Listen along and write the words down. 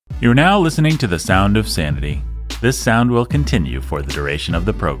You're now listening to The Sound of Sanity. This sound will continue for the duration of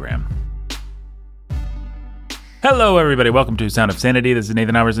the program. Hello, everybody. Welcome to Sound of Sanity. This is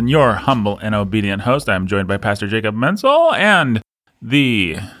Nathan Iverson, your humble and obedient host. I'm joined by Pastor Jacob Menzel and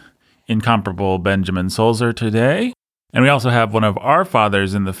the incomparable Benjamin Solzer today. And we also have one of our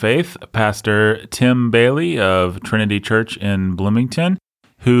fathers in the faith, Pastor Tim Bailey of Trinity Church in Bloomington,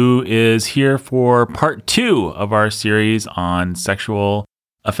 who is here for part 2 of our series on sexual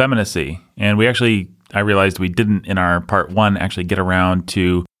effeminacy. And I realized we didn't in our part 1 actually get around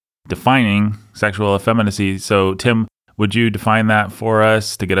to defining sexual effeminacy. So Tim, would you define that for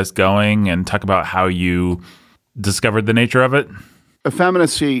us to get us going and talk about how you discovered the nature of it?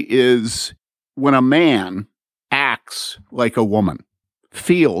 Effeminacy is when a man acts like a woman,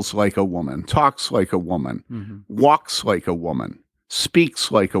 feels like a woman, talks like a woman, walks like a woman,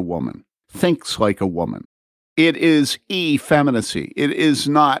 speaks like a woman, thinks like a woman. It is effeminacy. It is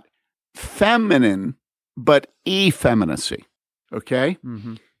not feminine, but effeminacy, okay?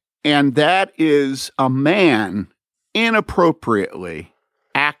 And that is a man inappropriately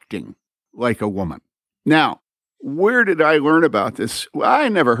acting like a woman. Now, where did I learn about this? Well, I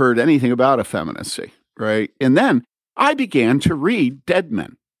never heard anything about effeminacy, right? And then I began to read dead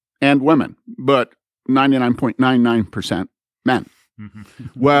men and women, but 99.99% men.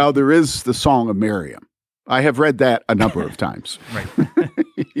 Well, there is the Song of Miriam. I have read that a number of times. Right.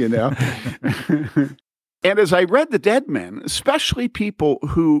 You know? And as I read the dead men, especially people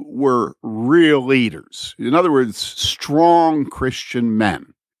who were real leaders, in other words, strong Christian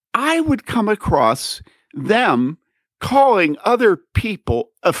men, I would come across them calling other people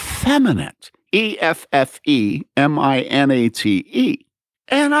effeminate, E-F-F-E-M-I-N-A-T-E.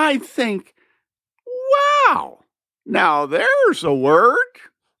 And I think, wow, now there's a word.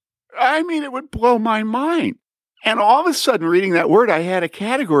 I mean, it would blow my mind. And all of a sudden, reading that word, I had a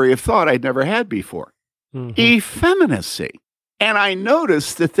category of thought I'd never had before. Effeminacy. And I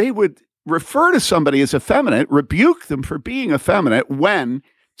noticed that they would refer to somebody as effeminate, rebuke them for being effeminate when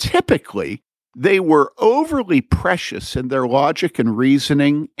typically they were overly precious in their logic and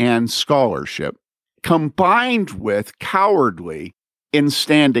reasoning and scholarship, combined with cowardly in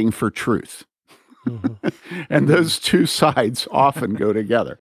standing for truth. And those two sides often go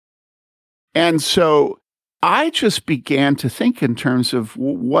together. And so I just began to think in terms of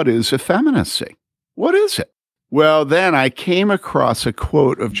what is effeminacy? What is it? Well, then I came across a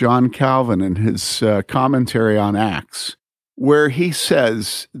quote of John Calvin in his commentary on Acts, where he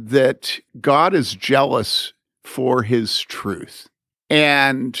says that God is jealous for his truth.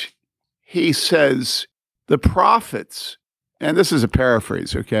 And he says the prophets, and this is a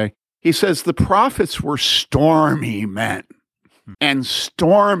paraphrase, okay? He says the prophets were stormy men, and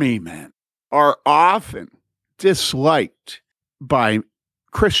stormy men are often disliked by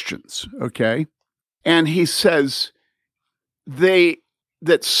Christians, okay? And he says that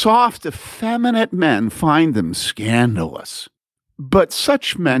soft, effeminate men find them scandalous, but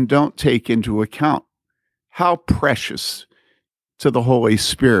such men don't take into account how precious to the Holy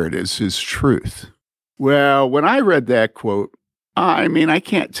Spirit is his truth. Well, when I read that quote, I mean, I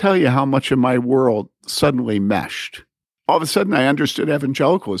can't tell you how much of my world suddenly meshed. All of a sudden, I understood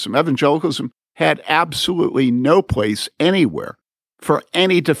evangelicalism. Evangelicalism had absolutely no place anywhere for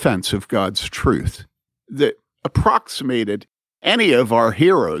any defense of God's truth that approximated any of our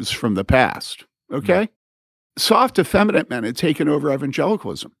heroes from the past, okay? Soft, effeminate men had taken over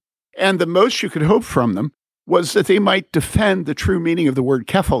evangelicalism. And the most you could hope from them was that they might defend the true meaning of the word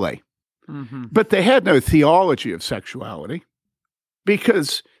kephale. But they had no theology of sexuality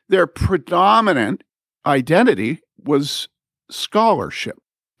because their predominant identity was scholarship.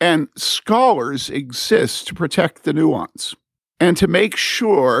 And scholars exist to protect the nuance and to make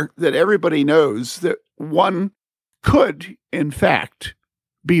sure that everybody knows that one could, in fact,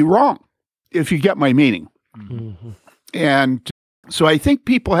 be wrong, if you get my meaning. And so I think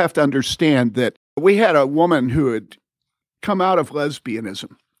people have to understand that we had a woman who had come out of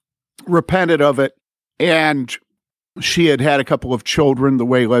lesbianism, repented of it, and she had had a couple of children the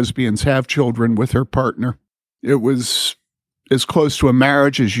way lesbians have children with her partner. It was as close to a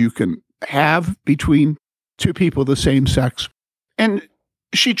marriage as you can have between two people of the same sex. And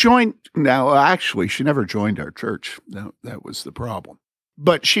she joined, now actually, she never joined our church. That was the problem.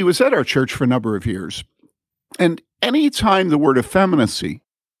 But she was at our church for a number of years. And anytime the word effeminacy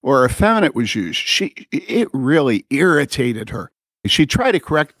or effeminate was used, it really irritated her. She tried to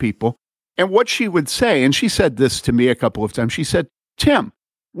correct people. And what she would say, and she said this to me a couple of times, she said, Tim,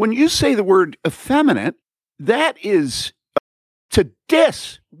 when you say the word effeminate, that is to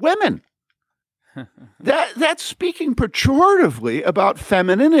diss women. That's speaking pejoratively about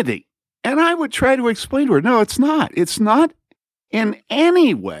femininity. And I would try to explain to her, no, it's not. It's not in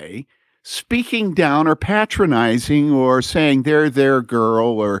any way speaking down or patronizing or saying they're their girl,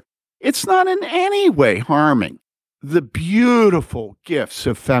 or it's not in any way harming the beautiful gifts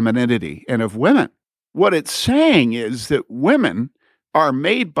of femininity and of women. What it's saying is that women are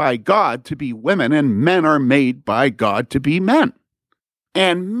made by God to be women and men are made by God to be men.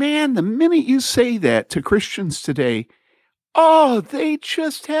 And man, the minute you say that to Christians today, oh, they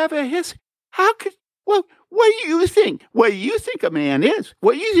just have a hiss. How could, well, what do you think? What do you think a man is?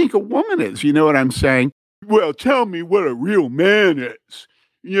 What do you think a woman is? You know what I'm saying? Well, tell me what a real man is.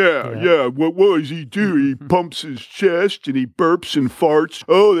 Yeah. What does he do? He pumps his chest and he burps and farts.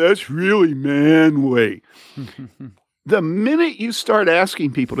 Oh, that's really manly. The minute you start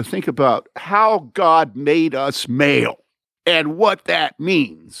asking people to think about how God made us male and what that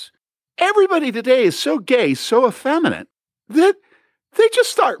means, everybody today is so gay, so effeminate, that they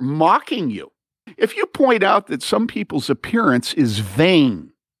just start mocking you. If you point out that some people's appearance is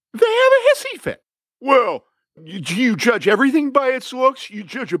vain, they have a hissy fit. Well, do you judge everything by its looks? You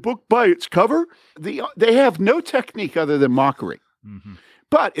judge a book by its cover? They have no technique other than mockery. Mm-hmm.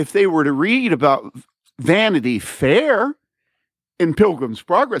 But if they were to read about Vanity Fair in Pilgrim's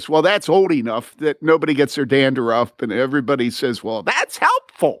Progress, well, that's old enough that nobody gets their dander up and everybody says, well, that's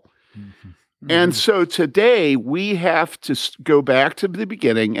helpful. Mm-hmm. Mm-hmm. And so today we have to go back to the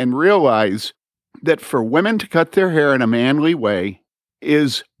beginning and realize that for women to cut their hair in a manly way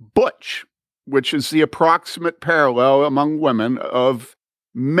is butch, which is the approximate parallel among women of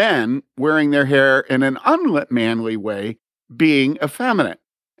men wearing their hair in an unmanly way being effeminate.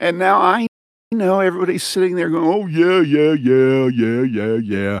 And now I know everybody's sitting there going, oh,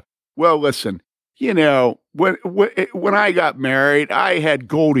 yeah. Well, listen, you know, when I got married, I had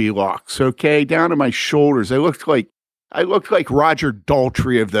Goldilocks, okay, down to my shoulders. I looked like Roger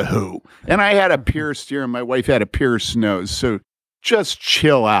Daltrey of The Who. And I had a pierced ear and my wife had a pierced nose. So just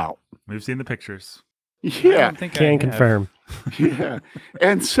chill out. We've seen the pictures. Yeah. Can confirm. Yeah.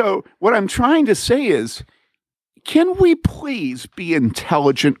 And so what I'm trying to say is, can we please be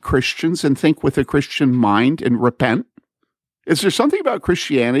intelligent Christians and think with a Christian mind and repent? Is there something about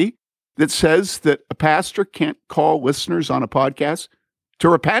Christianity that says that a pastor can't call listeners on a podcast to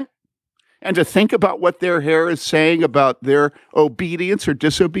repent and to think about what their hair is saying about their obedience or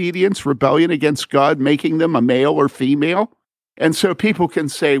disobedience, rebellion against God, making them a male or female? And so people can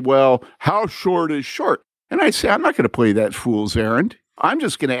say, well, how short is short? And I say, I'm not going to play that fool's errand. I'm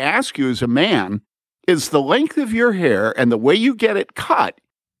just going to ask you as a man, is the length of your hair and the way you get it cut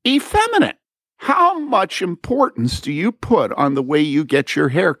effeminate? How much importance do you put on the way you get your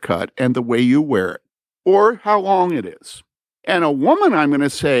hair cut and the way you wear it, or how long it is? And a woman, I'm going to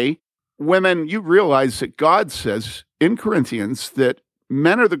say, women, you realize that God says in Corinthians that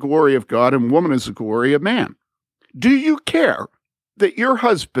men are the glory of God and woman is the glory of man. Do you care that your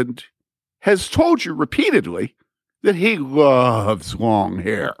husband has told you repeatedly that he loves long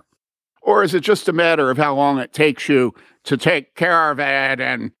hair? Or is it just a matter of how long it takes you to take care of it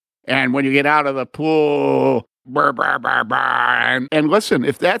and when you get out of the pool, brr, brr, brr, brr. And listen,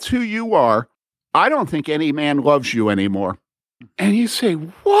 if that's who you are, I don't think any man loves you anymore. And you say,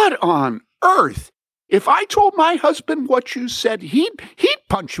 what on earth? If I told my husband what you said, he'd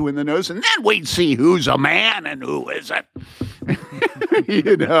punch you in the nose, and then we'd see who's a man and who isn't.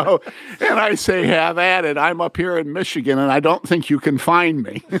 You know? And I say, have at it. I'm up here in Michigan, and I don't think you can find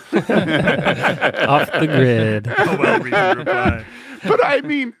me. Off the grid. A well-reasoned reply. But I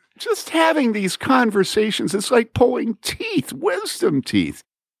mean, just having these conversations, it's like pulling teeth, wisdom teeth,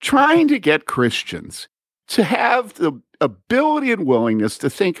 trying to get Christians to have the ability and willingness to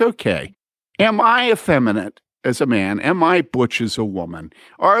think, okay, am I effeminate as a man? Am I butch as a woman?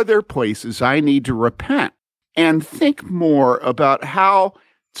 Are there places I need to repent and think more about how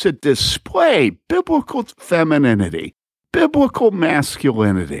to display biblical femininity, biblical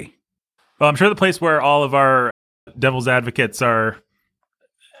masculinity? Well, I'm sure the place where all of our devil's advocates are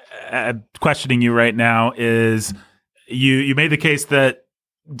questioning you right now is you made the case that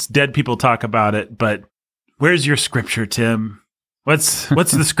dead people talk about it, but where's your scripture, Tim? What's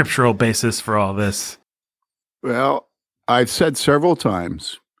the scriptural basis for all this? Well, I've said several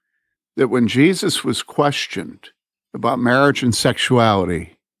times that when Jesus was questioned about marriage and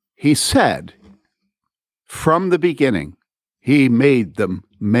sexuality, he said, from the beginning, he made them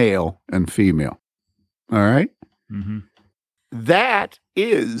male and female. All right? Mm-hmm. That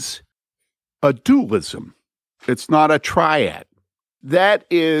is a dualism. It's not a triad. That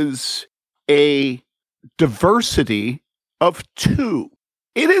is a diversity of two.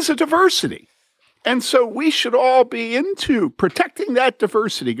 It is a diversity. And so we should all be into protecting that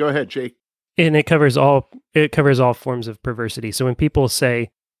diversity. Go ahead, Jake. And it covers all forms of perversity. So when people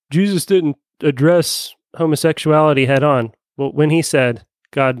say Jesus didn't address homosexuality head on, well, when he said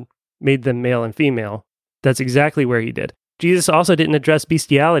God made them male and female, that's exactly where he did. Jesus also didn't address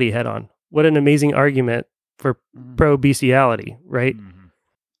bestiality head on. What an amazing argument for pro-bestiality, right? Mm-hmm.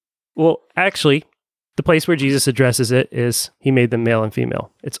 Well, actually, the place where Jesus addresses it is he made them male and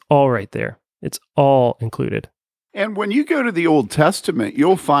female. It's all right there. It's all included. And when you go to the Old Testament,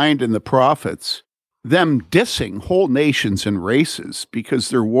 you'll find in the prophets them dissing whole nations and races because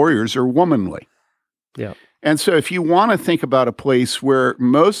their warriors are womanly. Yeah. And so if you want to think about a place where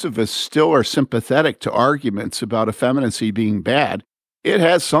most of us still are sympathetic to arguments about effeminacy being bad, it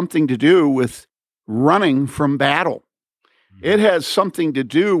has something to do with running from battle. It has something to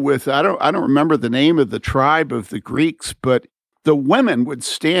do with, I don't remember the name of the tribe of the Greeks, but the women would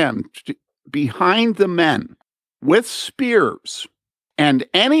stand behind the men with spears, and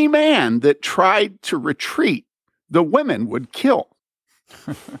any man that tried to retreat, the women would kill.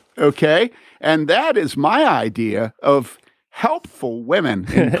 Okay? And that is my idea of helpful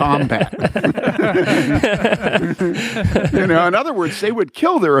women in combat. In other words, they would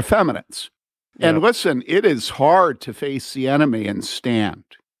kill their effeminates. And listen, it is hard to face the enemy and stand.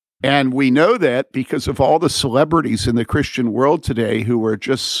 And we know that because of all the celebrities in the Christian world today who are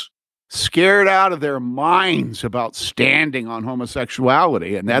just scared out of their minds about standing on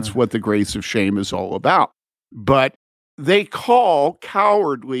homosexuality. And that's what the grace of shame is all about. But they call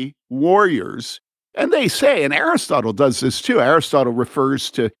cowardly warriors, and they say, and Aristotle does this too, Aristotle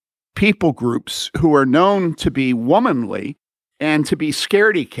refers to people groups who are known to be womanly and to be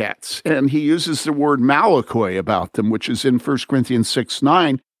scaredy cats. And he uses the word malakoi about them, which is in 1 Corinthians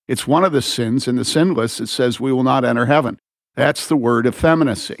 6:9. It's one of the sins in the sin list. It says we will not enter heaven. That's the word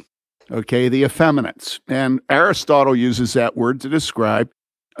effeminacy. Okay, the effeminates. And Aristotle uses that word to describe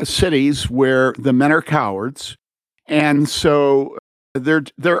cities where the men are cowards. And so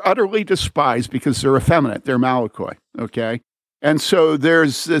they're utterly despised because they're effeminate. They're malakoi, okay? And so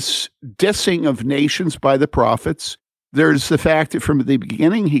there's this dissing of nations by the prophets. There's the fact that from the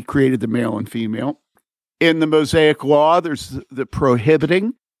beginning, he created the male and female. In the Mosaic law, there's the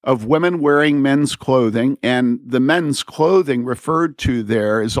prohibiting of women wearing men's clothing, and the men's clothing referred to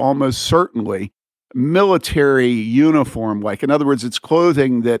there is almost certainly military uniform-like. In other words, it's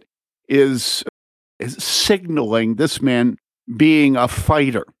clothing that is signaling this man being a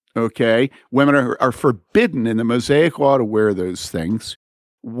fighter, okay? Women are forbidden in the Mosaic law to wear those things.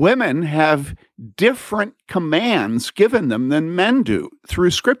 Women have different commands given them than men do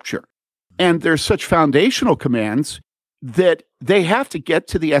through Scripture. And there's such foundational commands that they have to get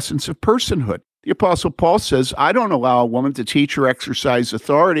to the essence of personhood. The Apostle Paul says, I don't allow a woman to teach or exercise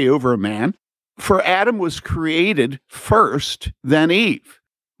authority over a man, for Adam was created first, then Eve.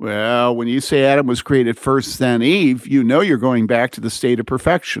 Well, when you say Adam was created first, then Eve, you know you're going back to the state of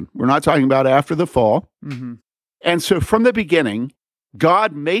perfection. We're not talking about after the fall. Mm-hmm. And so from the beginning,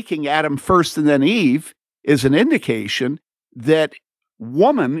 God making Adam first and then Eve is an indication that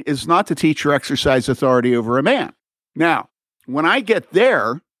woman is not to teach or exercise authority over a man. Now, when I get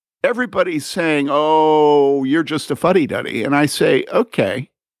there, everybody's saying, oh, you're just a fuddy-duddy. And I say, okay,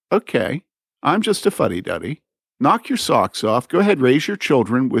 I'm just a fuddy-duddy. Knock your socks off. Go ahead, raise your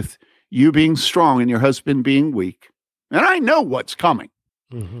children with you being strong and your husband being weak. And I know what's coming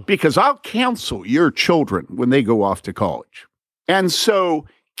because I'll counsel your children when they go off to college. And so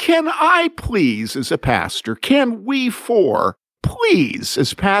can I please, as a pastor, can we four please,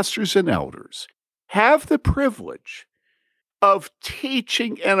 as pastors and elders, have the privilege of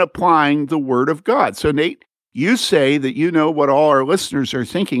teaching and applying the Word of God? So, Nate, you say that you know what all our listeners are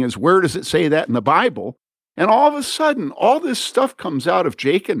thinking is, where does it say that in the Bible? And all of a sudden, all this stuff comes out of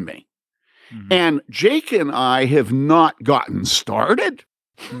Jake and me. Mm-hmm. And Jake and I have not gotten started.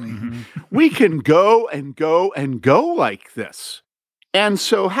 Mm-hmm. We can go and go and go like this. And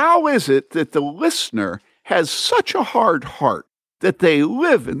so how is it that the listener has such a hard heart that they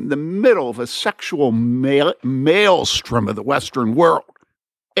live in the middle of a sexual maelstrom of the Western world?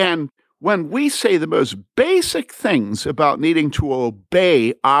 And when we say the most basic things about needing to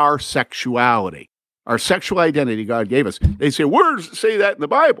obey our sexuality, our sexual identity God gave us, they say, where does it say that in the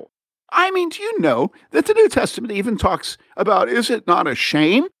Bible? I mean, do you know that the New Testament even talks about, is it not a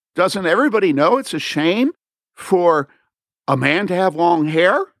shame? Doesn't everybody know it's a shame for a man to have long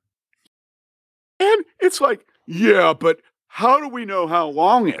hair? And it's like, yeah, but how do we know how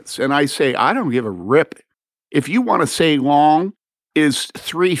long it's? And I say, I don't give a rip. If you want to say long is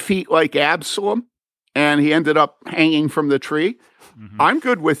 3 feet like Absalom, and he ended up hanging from the tree, I'm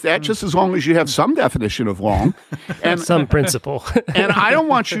good with that, just as long as you have some definition of long. And Some principle. and I don't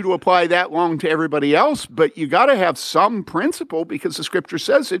want you to apply that long to everybody else, but you got to have some principle because the scripture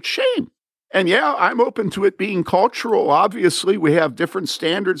says it's shame. And yeah, I'm open to it being cultural. Obviously, we have different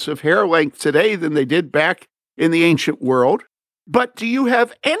standards of hair length today than they did back in the ancient world. But do you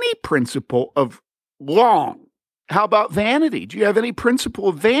have any principle of long? How about vanity? Do you have any principle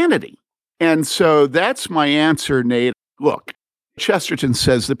of vanity? And so that's my answer, Nate. Look, Chesterton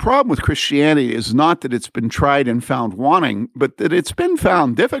says the problem with Christianity is not that it's been tried and found wanting, but that it's been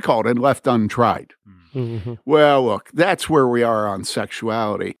found difficult and left untried. Mm-hmm. Well, look, that's where we are on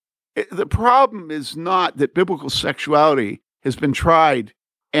sexuality. The problem is not that biblical sexuality has been tried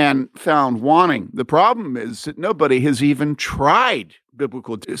and found wanting. The problem is that nobody has even tried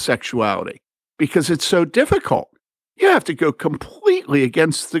biblical sexuality because it's so difficult. You have to go completely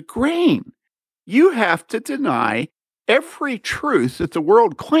against the grain. You have to deny every truth that the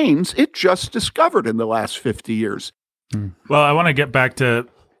world claims it just discovered in the last 50 years. Well, I want to get back to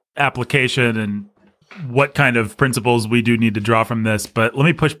application and what kind of principles we do need to draw from this, but let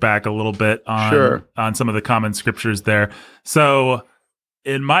me push back a little bit on some of the common scriptures there. So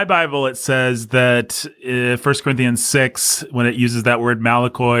in my Bible, it says that 1 Corinthians 6, when it uses that word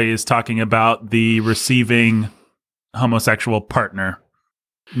malakoi, is talking about the receiving homosexual partner,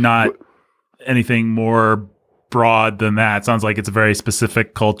 not anything more broad than that. It sounds like it's a very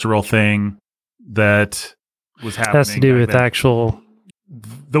specific cultural thing that was happening. It has to do with actual...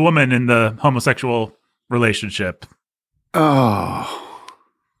 The woman in the homosexual relationship. Oh,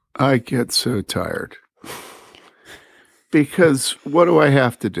 I get so tired. Because what do I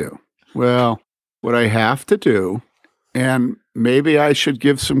have to do? Well, what I have to do, and maybe I should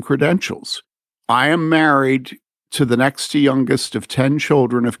give some credentials. I am married to the next to youngest of 10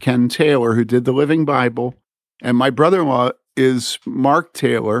 children of Ken Taylor, who did the Living Bible, and my brother-in-law is Mark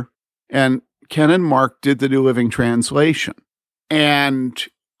Taylor, and Ken and Mark did the New Living Translation. And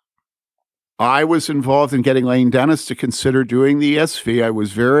I was involved in getting Lane Dennis to consider doing the ESV. I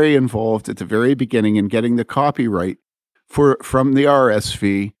was very involved at the very beginning in getting the copyright from the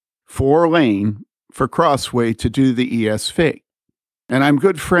RSV for Lane, for Crossway, to do the ESV. And I'm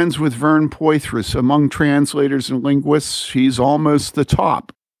good friends with Vern Poitras. Among translators and linguists, he's almost the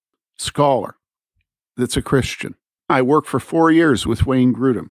top scholar that's a Christian. I worked for 4 years with Wayne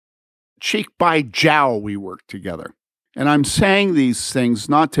Grudem. Cheek by jowl, we worked together. And I'm saying these things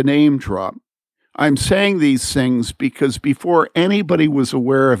not to name drop. I'm saying these things because before anybody was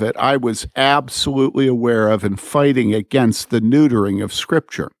aware of it, I was absolutely aware of and fighting against the neutering of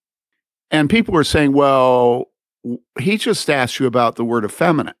Scripture. And people were saying, well, he just asked you about the word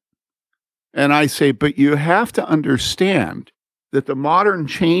effeminate. And I say, but you have to understand that the modern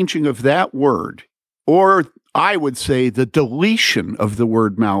changing of that word, or I would say the deletion of the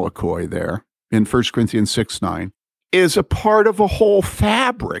word malakoi there in 1 Corinthians 6:9, is a part of a whole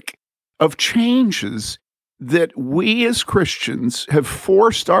fabric of changes that we as Christians have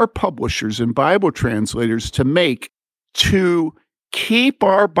forced our publishers and Bible translators to make to keep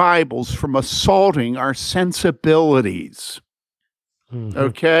our Bibles from assaulting our sensibilities. Mm-hmm.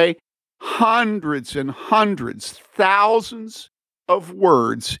 Okay? Hundreds and hundreds, thousands of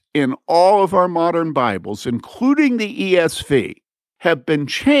words in all of our modern Bibles, including the ESV, have been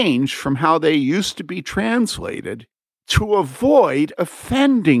changed from how they used to be translated to avoid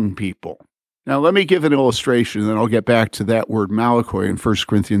offending people. Now, let me give an illustration, and then I'll get back to that word malakoi in 1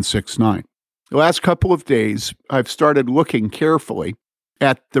 Corinthians 6:9. The last couple of days, I've started looking carefully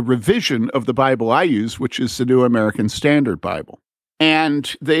at the revision of the Bible I use, which is the New American Standard Bible.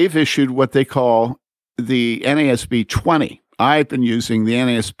 And they've issued what they call the NASB 20. I've been using the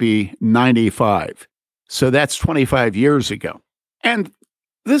NASB 95. So that's 25 years ago. And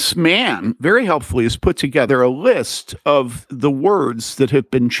this man very helpfully has put together a list of the words that have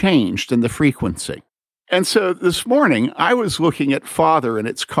been changed in the frequency. And so this morning, I was looking at father and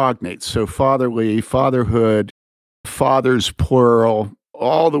its cognates. So fatherly, fatherhood, fathers plural,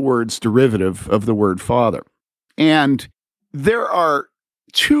 all the words derivative of the word father. And there are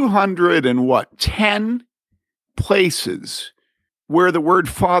 210 places where the word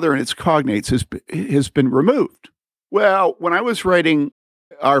father and its cognates has been removed. Well, when I was writing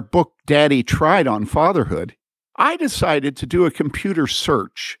our book, Daddy Tried on Fatherhood, I decided to do a computer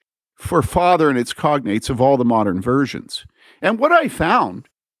search for father and its cognates of all the modern versions. And what I found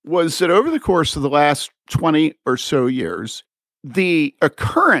was that over the course of the last 20 or so years, the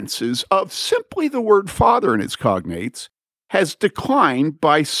occurrences of simply the word father and its cognates has declined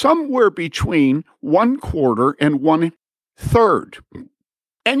by somewhere between 1/4 and 1/3.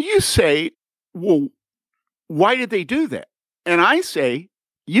 And you say, well, why did they do that? And I say,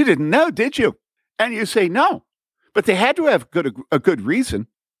 you didn't know, did you? And you say, no, but they had to have a good reason.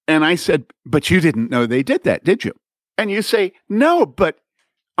 And I said, but you didn't know they did that, did you? And you say, no, but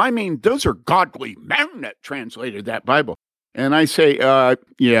I mean, those are godly men that translated that Bible. And I say,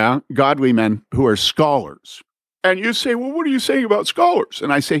 yeah, godly men who are scholars. And you say, well, what are you saying about scholars?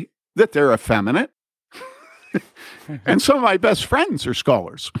 And I say that they're effeminate. And some of my best friends are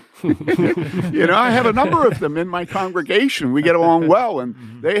scholars. I have a number of them in my congregation. We get along well, and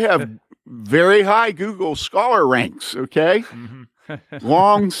they have very high Google scholar ranks, okay?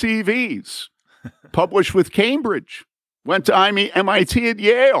 Long CVs, published with Cambridge, went to MIT and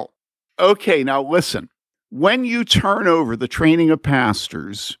Yale. Okay, now listen. When you turn over the training of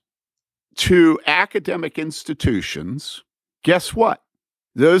pastors to academic institutions, guess what?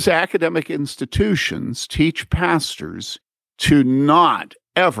 Those academic institutions teach pastors to not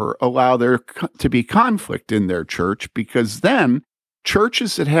ever allow there to be conflict in their church, because then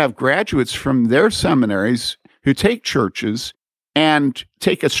churches that have graduates from their seminaries who take churches and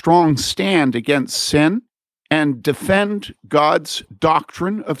take a strong stand against sin and defend God's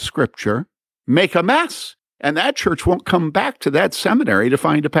doctrine of Scripture make a mess. And that church won't come back to that seminary to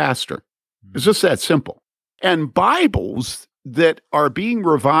find a pastor. It's just that simple. And Bibles that are being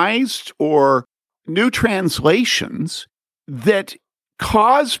revised or new translations that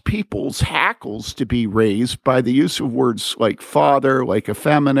cause people's hackles to be raised by the use of words like father, like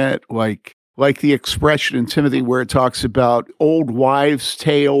effeminate, like the expression in Timothy where it talks about old wives'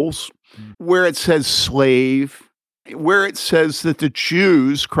 tales, where it says slave, where it says that the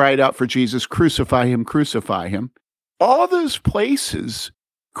Jews cried out for Jesus, crucify him, crucify him. All those places,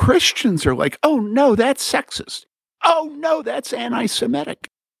 Christians are like, oh no, that's sexist. Oh no, that's anti-Semitic.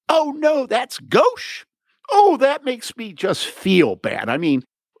 Oh no, that's gauche. Oh, that makes me just feel bad. I mean,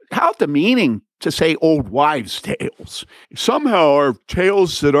 how demeaning to say old wives' tales. Somehow are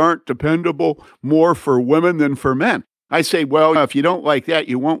tales that aren't dependable more for women than for men. I say, well, if you don't like that,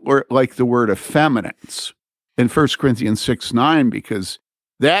 you won't like the word effeminates in 1 Corinthians 6:9, because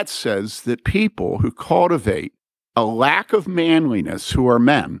that says that people who cultivate a lack of manliness, who are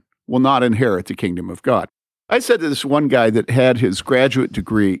men, will not inherit the kingdom of God. I said to this one guy that had his graduate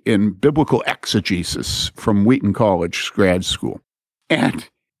degree in biblical exegesis from Wheaton College grad school, and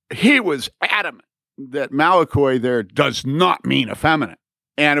he was adamant that Malakoi there does not mean effeminate.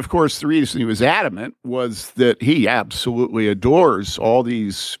 And of course, the reason he was adamant was that he absolutely adores all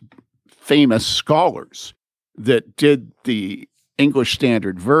these famous scholars that did the English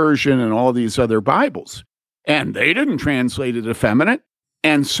Standard Version and all these other Bibles. And they didn't translate it effeminate.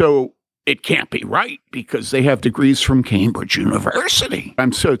 And so it can't be right because they have degrees from Cambridge University.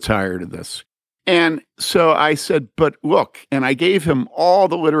 I'm so tired of this. And so I said, but look, and I gave him all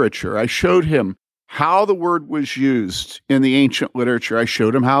the literature. I showed him how the word was used in the ancient literature. I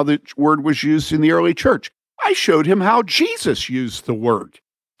showed him how the word was used in the early church. I showed him how Jesus used the word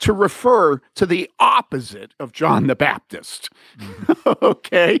to refer to the opposite of John the Baptist.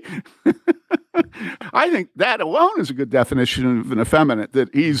 Okay? I think that alone is a good definition of an effeminate,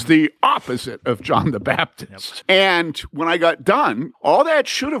 that he's the opposite of John the Baptist. Yep. And when I got done, all that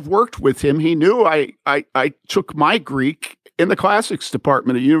should have worked with him. He knew I took my Greek in the classics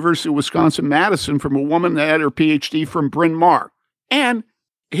department at University of Wisconsin-Madison from a woman that had her PhD from Bryn Mawr. And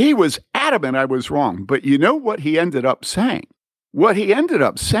he was adamant I was wrong. But you know what he ended up saying? What he ended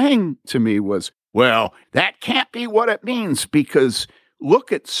up saying to me was, well, that can't be what it means, because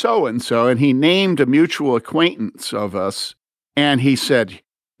look at so-and-so. And he named a mutual acquaintance of us. And he said,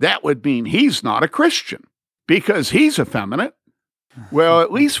 that would mean he's not a Christian because he's effeminate. Well,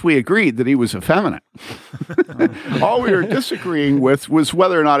 at least we agreed that he was effeminate. All we were disagreeing with was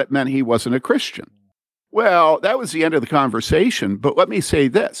whether or not it meant he wasn't a Christian. Well, that was the end of the conversation. But let me say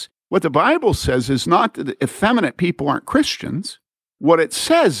this. What the Bible says is not that effeminate people aren't Christians. What it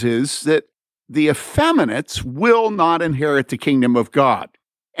says is that the effeminates will not inherit the kingdom of God.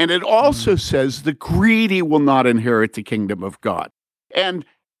 And it also says the greedy will not inherit the kingdom of God. And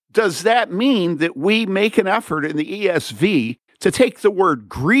does that mean that we make an effort in the ESV to take the word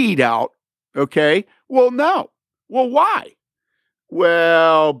greed out? Okay. Well, no. Well, why?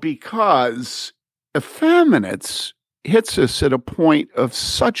 Well, because effeminates hits us at a point of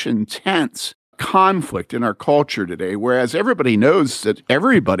such intense conflict in our culture today, whereas everybody knows that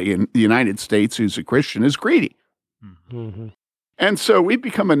everybody in the United States who's a Christian is greedy. Mm-hmm. And so we've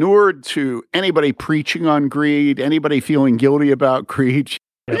become inured to anybody preaching on greed, anybody feeling guilty about greed.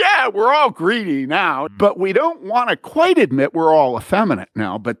 Yeah, we're all greedy now, but we don't want to quite admit we're all effeminate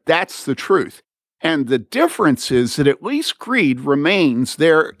now, but that's the truth. And the difference is that at least greed remains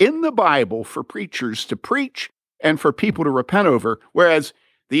there in the Bible for preachers to preach and for people to repent over. Whereas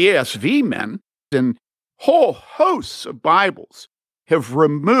the ESV men and whole hosts of Bibles have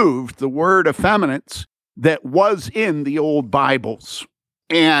removed the word effeminates that was in the old Bibles.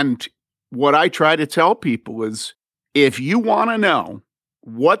 And what I try to tell people is, if you want to know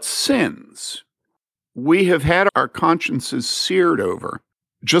what sins we have had our consciences seared over,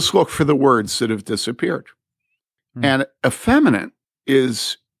 just look for the words that have disappeared. And effeminate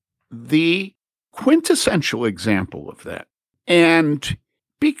is the quintessential example of that. And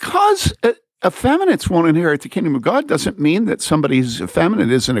because effeminates won't inherit the kingdom of God doesn't mean that somebody who's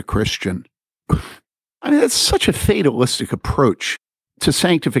effeminate isn't a Christian. I mean, that's such a fatalistic approach to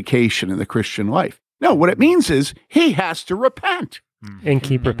sanctification in the Christian life. No, what it means is he has to repent. And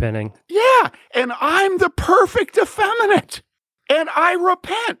keep repenting. Yeah, and I'm the perfect effeminate, and I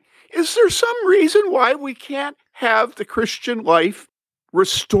repent. Is there some reason why we can't have the Christian life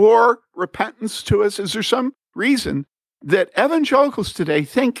restore repentance to us? Is there some reason that evangelicals today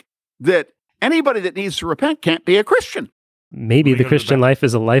think that anybody that needs to repent can't be a Christian? Maybe the Christian life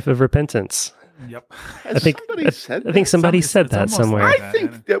is a life of repentance. Yep. I think somebody said that somewhere.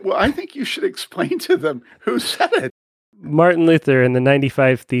 I think you should explain to them who said it. Martin Luther in the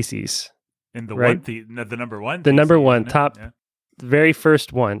 95 Theses. In the right? the number one? The number one, top, the very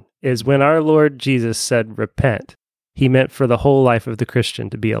first one is when our Lord Jesus said repent, he meant for the whole life of the Christian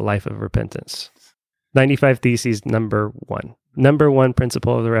to be a life of repentance. 95 Theses, number one. Number one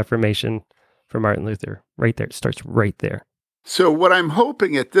principle of the Reformation for Martin Luther. Right there. It starts right there. So what I'm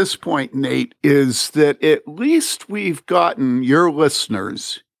hoping at this point, Nate, is that at least we've gotten your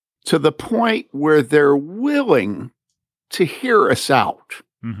listeners to the point where they're willing to hear us out.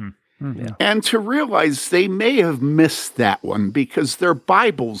 Yeah. And to realize they may have missed that one because their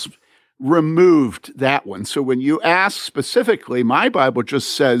Bibles removed that one. So when you ask specifically, my Bible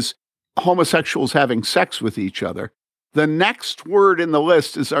just says homosexuals having sex with each other. The next word in the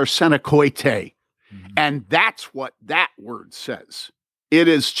list is arsenokoite. And that's what that word says. It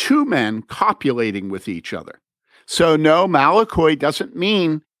is two men copulating with each other. So no, malakoi doesn't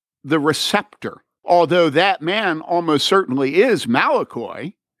mean the receptor, although that man almost certainly is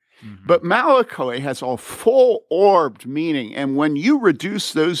malakoi. But malakoi has a full-orbed meaning. And when you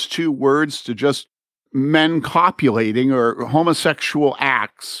reduce those two words to just men copulating or homosexual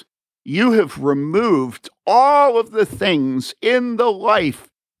acts, you have removed all of the things in the life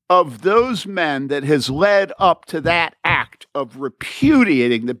of those men that has led up to that act of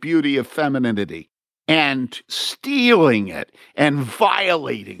repudiating the beauty of femininity and stealing it and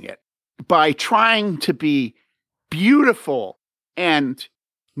violating it by trying to be beautiful and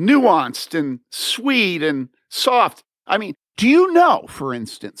nuanced and sweet and soft. I mean, do you know, for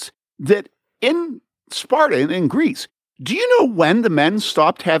instance, that in Sparta and in Greece, do you know when the men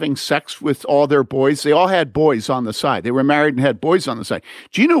stopped having sex with all their boys? They all had boys on the side. They were married and had boys on the side.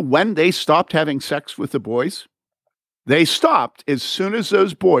 Do you know when they stopped having sex with the boys? They stopped as soon as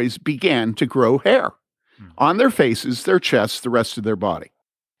those boys began to grow hair on their faces, their chests, the rest of their body.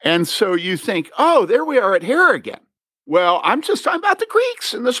 And so you think, oh, there we are at hair again. Well, I'm talking about the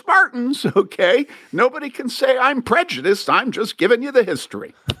Greeks and the Spartans, okay? Nobody can say I'm prejudiced. I'm just giving you the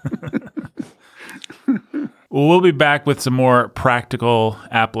history. Well, we'll be back with some more practical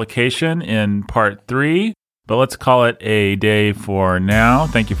application in part 3, but let's call it a day for now.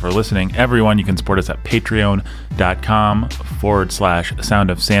 Thank you for listening, everyone. You can support us at patreon.com/Sound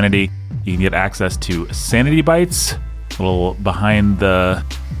of Sanity. You can get access to Sanity Bites, a little behind the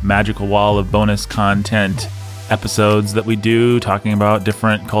magical wall of bonus content episodes that we do, talking about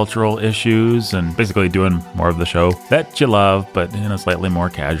different cultural issues and basically doing more of the show that you love, but in a slightly more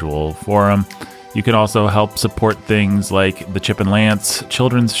casual forum. You can also help support things like the Chip and Lance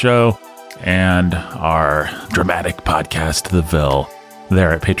children's show and our dramatic podcast, The Ville.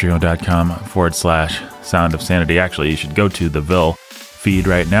 There at patreon.com/Sound of Sanity. Actually, you should go to the Ville feed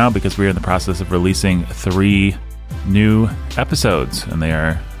right now because we're in the process of releasing 3 new episodes, and they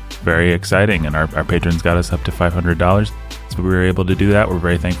are very exciting. And our patrons got us up to $500. So we were able to do that. We're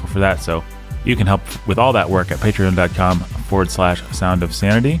very thankful for that. So you can help with all that work at patreon.com/Sound of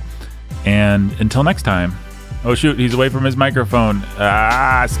Sanity. And until next time, oh shoot, he's away from his microphone.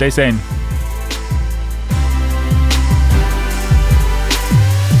 Stay sane.